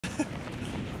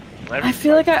I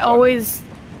feel like I always.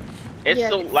 It's Yeah,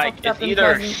 so get like fucked up it's in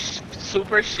either presents.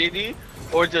 super shitty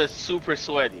or just super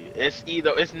sweaty. It's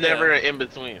either it's never in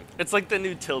between. It's like the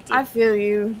new Tilted. I feel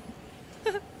you.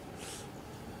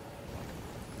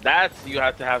 That's you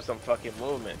have to have some fucking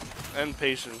movement and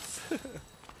patience.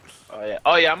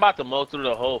 Oh yeah, I'm about to mow through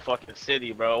the whole fucking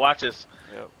city, bro. Watch this.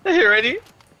 Yep. You ready?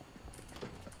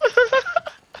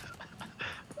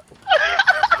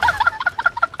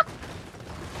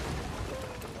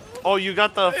 Oh, you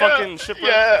got the fucking shipwreck?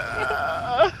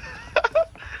 Yeah.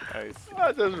 Nice.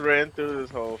 I just ran through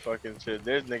this whole fucking shit.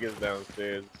 There's niggas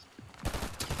downstairs.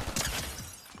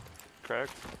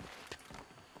 Cracked.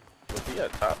 Was he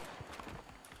at top?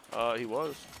 He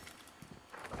was.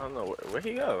 I don't know where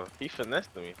he go. He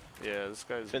finessed me. Yeah, this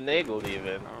guy's finagled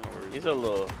even. I don't know where he's a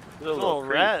little. He's a little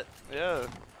rat. Yeah.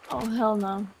 Oh hell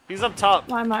no. He's up top.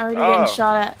 Why am I already getting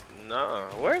shot at? No,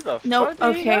 where the nope.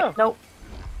 fuck? Okay. Nope.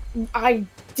 I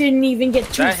didn't even get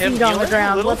 2 feet on the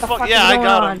ground. What the fuck is going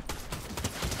on?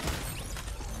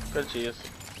 Good cheese.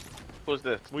 Who's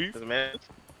this? Weave? This man?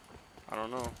 I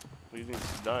don't know. We need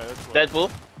to die. That's what. Deadpool?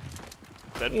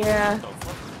 Deadpool? Yeah. What the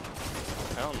fuck?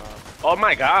 Hell no. Oh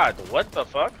my god, what the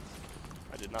fuck?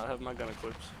 I did not have my gun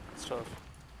equipped. It's tough.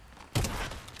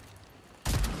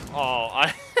 Oh,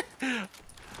 I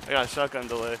got shotgun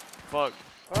delay. Fuck.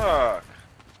 Fuck.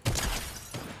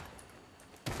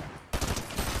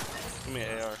 Give me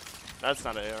an AR. That's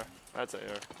not an AR. That's an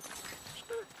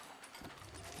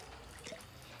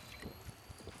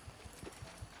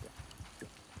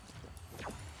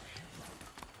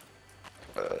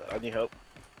AR. I need help.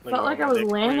 Felt like I was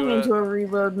landing into a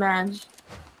reload match.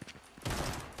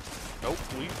 Nope.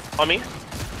 On me?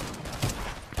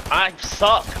 I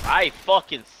suck. I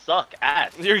fucking suck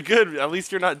ass. You're good. At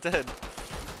least you're not dead.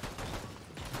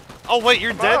 Oh wait,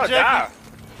 you're dead, Jackie? Yeah.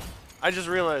 I just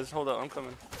realized. Hold up, I'm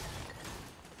coming.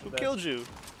 Who killed you?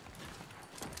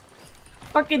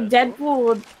 Fucking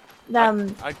Deadpool.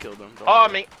 I killed him. Oh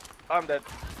me. I'm dead.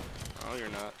 Oh, you're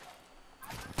not.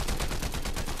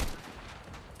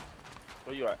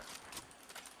 Where you at?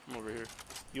 I'm over here.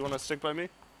 You wanna stick by me?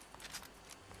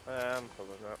 I'm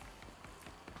pulling up.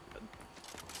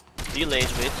 Delayed,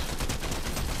 bitch.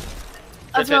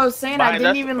 That's what I was saying. I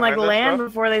didn't even like land bro.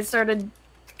 before they started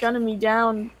gunning me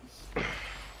down.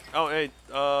 Oh, hey,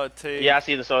 take. Yeah, I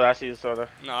see the soda. I see the soda.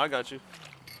 No, I got you.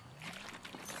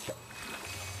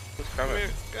 Who's coming? Come here.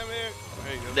 Come here.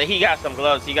 There you go. He got some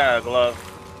gloves. He got a glove.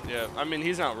 Yeah, I mean,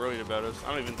 he's not worried about us.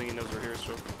 I don't even think he knows we're here,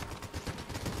 so.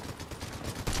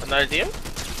 Another team?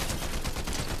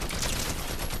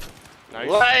 Nice.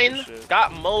 Line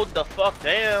got mowed the fuck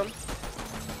down.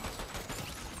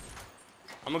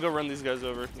 I'm gonna go run these guys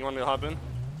over. You want me to hop in?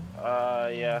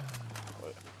 Yeah.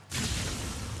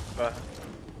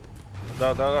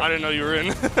 No. I didn't know you were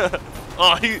in.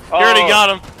 Oh, he already got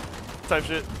him. Type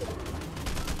shit.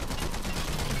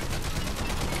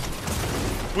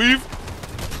 Weave.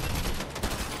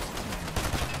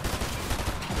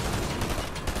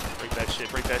 Break that shit.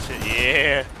 Break that shit.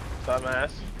 Yeah.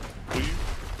 Dumbass. Weave.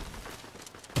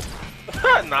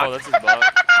 Knocked. Oh, that's his bot.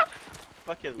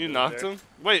 Fucking You knocked him?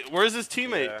 Wait, where's his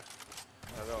teammate? Yeah.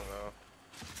 I don't know.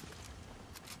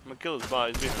 I'm gonna kill his bot.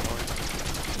 He's being annoying.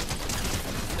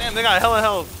 Damn, they got hella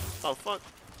health. Oh, fuck.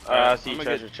 I see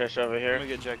treasure chest over here. I'm gonna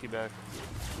get Jackie back.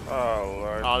 Oh,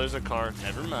 Lord. Oh, there's a car.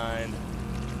 Never mind.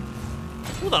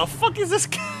 Who the fuck is this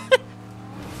guy?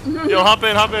 Yo, hop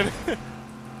in, hop in.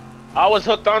 I was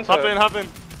hooked onto Hop in, hop in.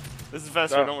 This is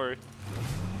faster, No. don't worry.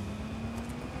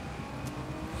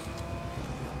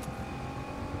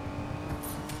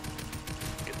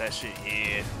 Get that shit,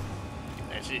 yeah. Get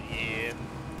that shit, yeah.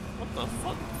 What the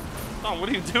fuck? Tom, what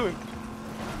are you doing?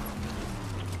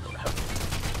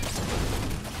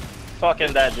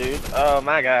 Fucking that dude. Oh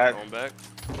my god. Going back.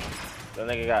 That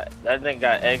nigga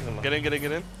got eczema. Get in, get in,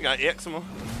 get in. You got eczema.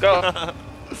 Go.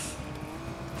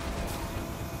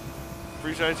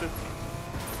 Appreciate you.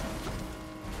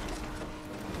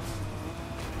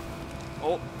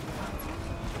 Oh.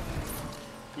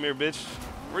 Come here, bitch.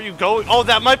 Where you going? Oh,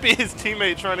 that might be his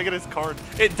teammate trying to get his card.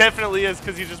 It definitely is,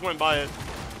 because he just went by it.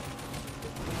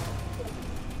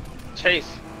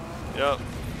 Chase. Yep.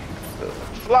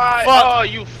 Fly. Fuck. Oh,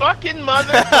 you fucking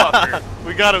motherfucker.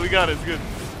 We got it, it's good.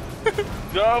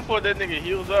 Go for that nigga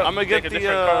heals up. I'm gonna get Take a the,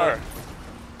 different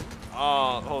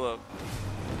car. Hold up.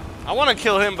 I want to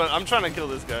kill him, but I'm trying to kill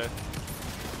this guy.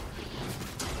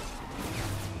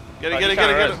 Get it, get it, get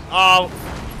it, get it. Oh,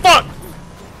 fuck!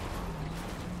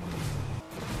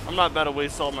 I'm not about to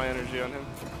waste all my energy on him.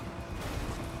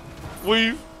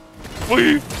 Weave.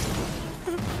 Weave.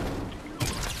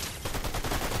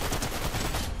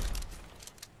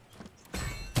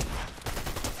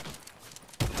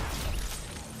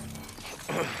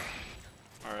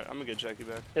 Alright, I'm gonna get Jackie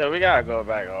back. Yeah, we gotta go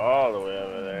back all the way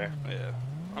over there. Yeah.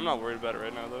 I'm not worried about it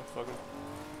right now though. Fuck him.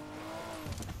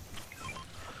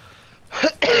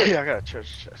 Yeah, I got a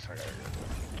church chest. I gotta get.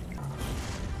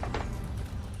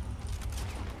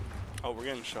 Oh, we're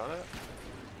getting shot at?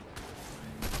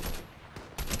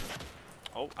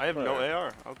 Oh, I have no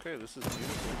AR. Okay, this is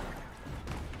beautiful.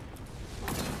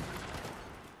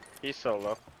 He's so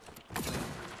low.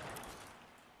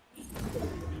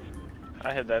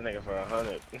 I hit that nigga for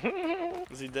 100.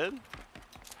 Is he dead?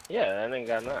 Yeah, that nigga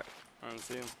got knocked. I don't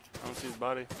see him. I don't see his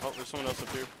body. Oh, there's someone else up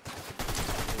here.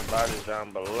 His body's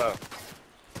down below.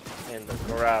 In the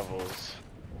gravels.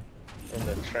 In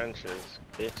the trenches.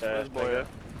 Bitch ass boy.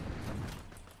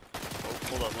 Oh,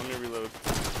 hold up. Let me reload.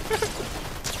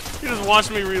 You just watched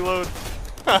me reload.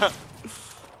 Oh,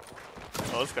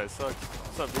 this guy sucks.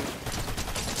 What's up, dude?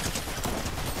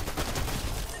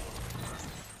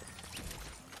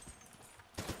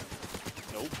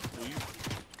 Nope. Leave.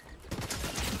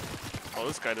 Oh,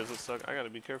 this guy doesn't suck. I gotta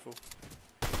be careful.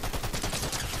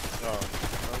 Oh,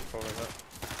 I'm pulling up.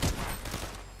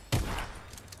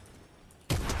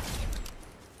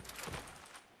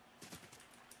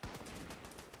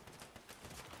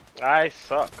 I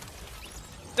suck.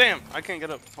 Damn, I can't get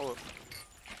up. Hold up.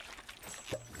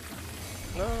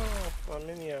 No, my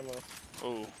mini ammo.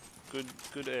 Oh, good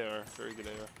AR. Very good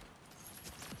AR.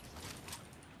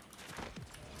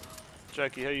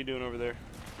 Jackie, how you doing over there?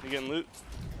 You getting loot?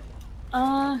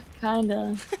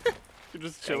 Kinda. You're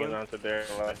just chilling. On to their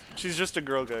life. She's just a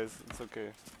girl, guys. It's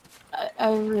okay.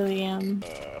 I really am.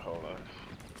 Hold on.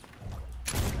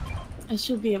 I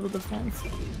should be able to find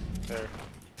some. There.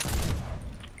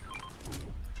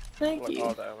 Thank you.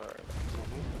 All that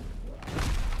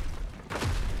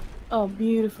Oh,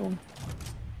 beautiful.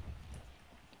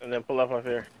 And then pull up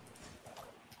here.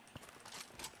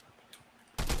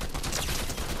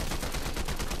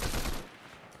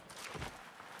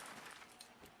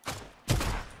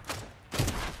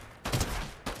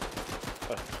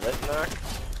 A flint knock?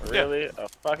 Really? Yeah. A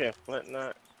fucking flint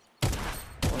knock?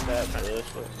 What that bullshit?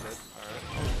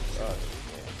 Alright.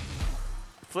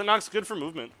 Flint knock's good for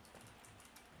movement.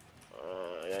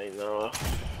 Yeah, you know.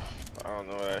 I don't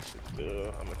know what I should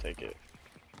do. I'm gonna take it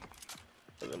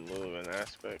for the moving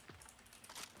aspect.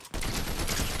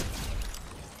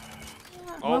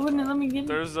 Why wouldn't it let me get it?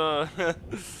 There's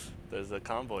a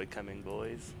convoy coming,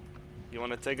 boys. You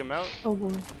want to take him out? Oh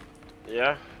boy.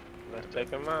 Yeah, let's take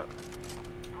him out.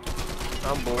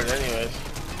 I'm bored anyways.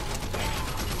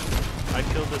 I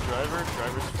killed the driver.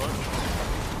 Driver's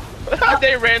fucked.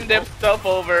 They ran their stuff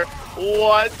over.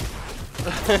 What?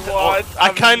 What? I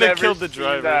kind of killed the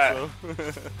driver, so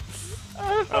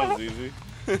that was easy.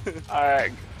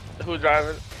 Alright, who's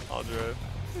driving? I'll drive.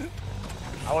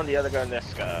 I want the other gun.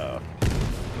 Let's go.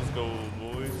 Let's go,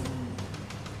 boys.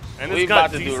 And we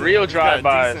about to do real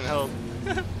drive-bys.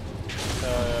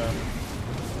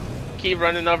 Keep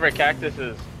running over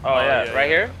cactuses. Oh yeah, right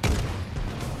here?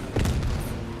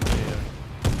 Yeah.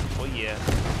 Oh yeah.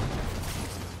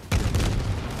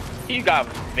 He got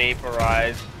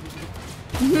vaporized.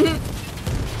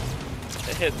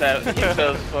 Hit those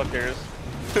fuckers.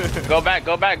 Go back,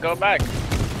 go back, go back.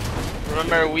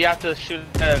 Remember, we have to shoot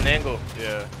at an angle.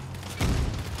 Yeah.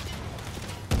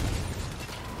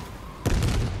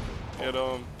 Hit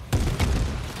him.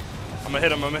 I'm gonna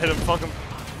hit him, fuck him.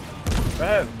 Go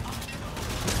ahead.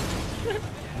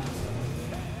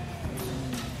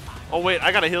 Oh wait,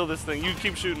 I gotta heal this thing. You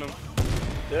keep shooting him.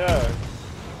 Yeah.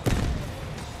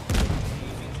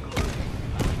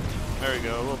 There we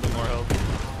go, a little bit more health.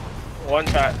 One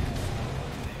shot.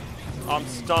 I'm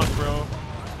stuck, bro.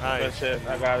 Nice. That's it,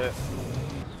 I got it.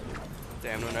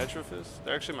 Damn, no Nitro Fist?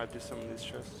 There actually might be some of these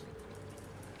chests.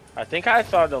 I think I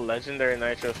saw the legendary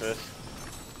Nitro Fist.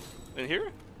 In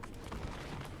here?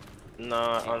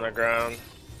 Nah, on the ground.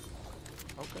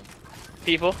 Okay.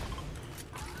 People.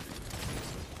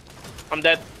 I'm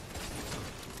dead.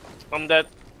 I'm dead.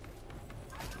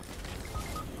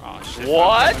 Oh shit.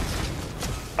 What?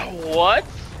 What?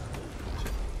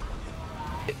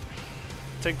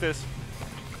 Take this.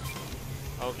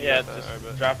 Oh, yeah,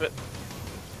 just drop it.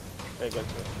 Okay, go to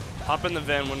it. Hop in the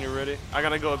van when you're ready. I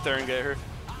gotta go up there and get her.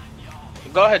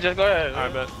 Go ahead, just go ahead. I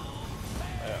bet.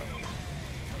 Yeah.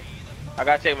 I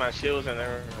gotta take my shields and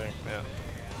everything. Yeah.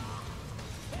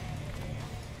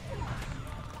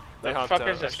 The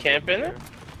fuckers just camping it?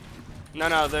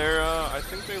 No, they're, I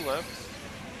think they left.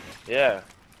 Yeah.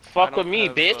 Fuck with me,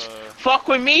 bitch. Fuck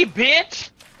with me, bitch.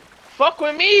 Fuck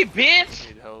with me, bitch.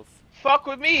 Need health. Fuck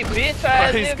with me, bitch.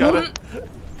 I He's got it.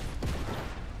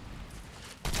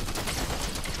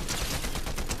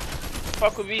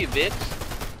 Fuck with me, bitch.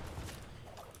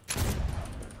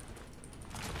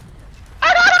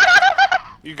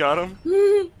 You got him?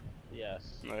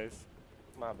 Yes. Nice.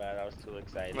 My bad, I was too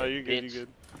excited. No, you good, you good.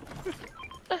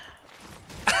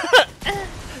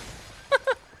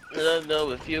 I don't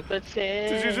know if you pretend.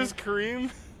 Did you just cream?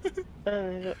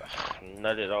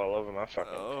 Nutted all over my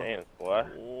fucking pants, boy.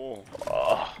 Oh.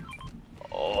 Oh.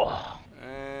 Oh.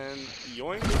 And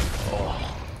yoink.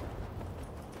 Oh.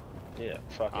 Yeah,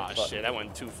 fucking. Ah, fuck. shit, that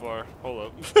went too far. Hold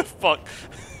up. Fuck.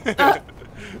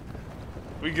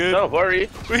 We good? Don't worry.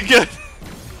 We good.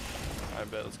 I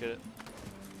bet, let's get it.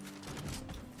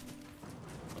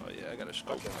 Oh yeah, I got a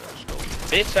scope.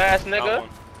 Bitch ass nigga.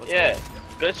 Yeah, go.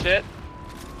 good shit.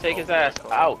 Take his ass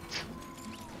out.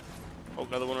 Oh,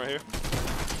 another one right here.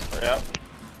 Yep.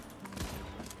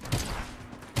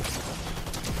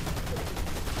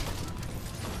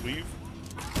 Leave.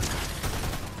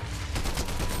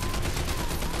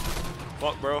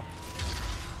 Fuck, bro.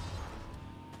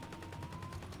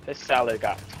 His salad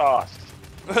got tossed.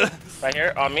 Right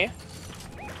here, on me.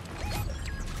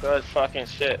 Good fucking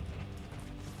shit.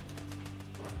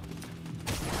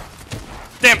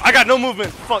 Damn, I got no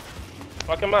movement. Fuck.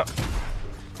 Fuck him up.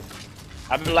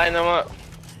 I've been lighting him up.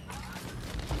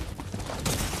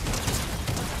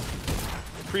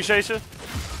 Appreciate you.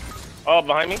 Oh,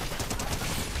 behind me.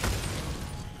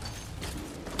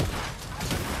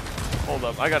 Hold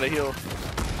up, I gotta heal.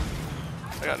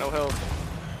 I got no health.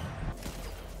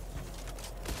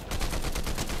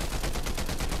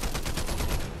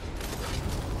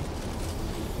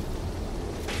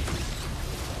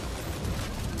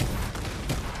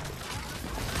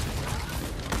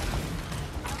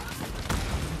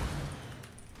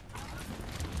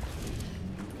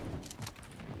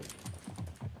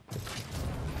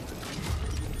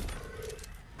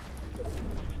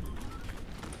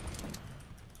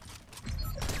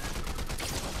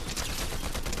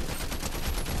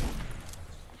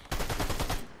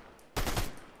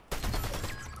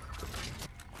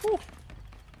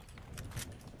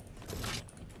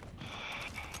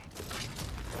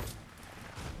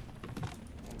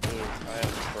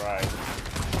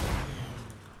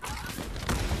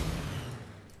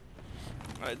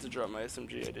 I had to drop my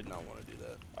SMG. I did not want to do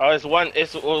that. Oh, it's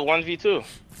 1v2.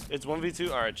 It's 1v2?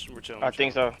 Alright, we're chilling. I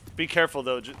think so. Be careful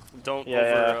though. Don't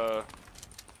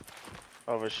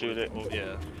overshoot it.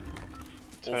 Yeah.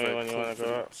 Tell me when you want to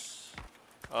go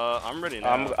up. I'm ready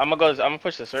now. I'm gonna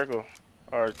push the circle,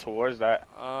 or towards that.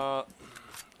 I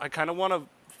kind of want to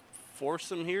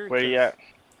force him here. Where you at?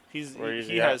 He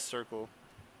has circle.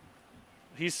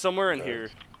 He's somewhere in here.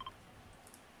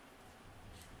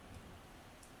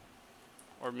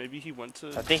 Or maybe he went to.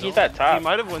 I think he's at top. He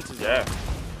might have went to zone. Yeah.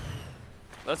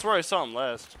 That's where I saw him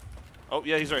last. Oh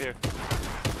yeah, he's right here.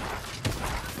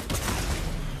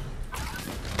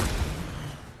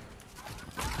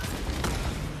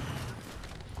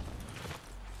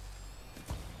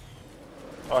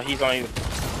 Oh, he's on you.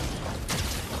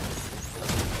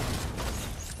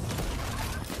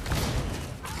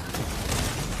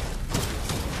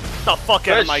 Get the fuck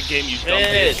out of my game, you dumb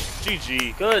bitch.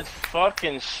 GG. Good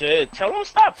fucking shit. Tell them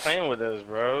stop playing with us,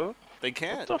 bro. They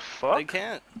can't. What the fuck? They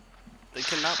can't. They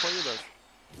cannot play with us.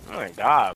 Oh my god.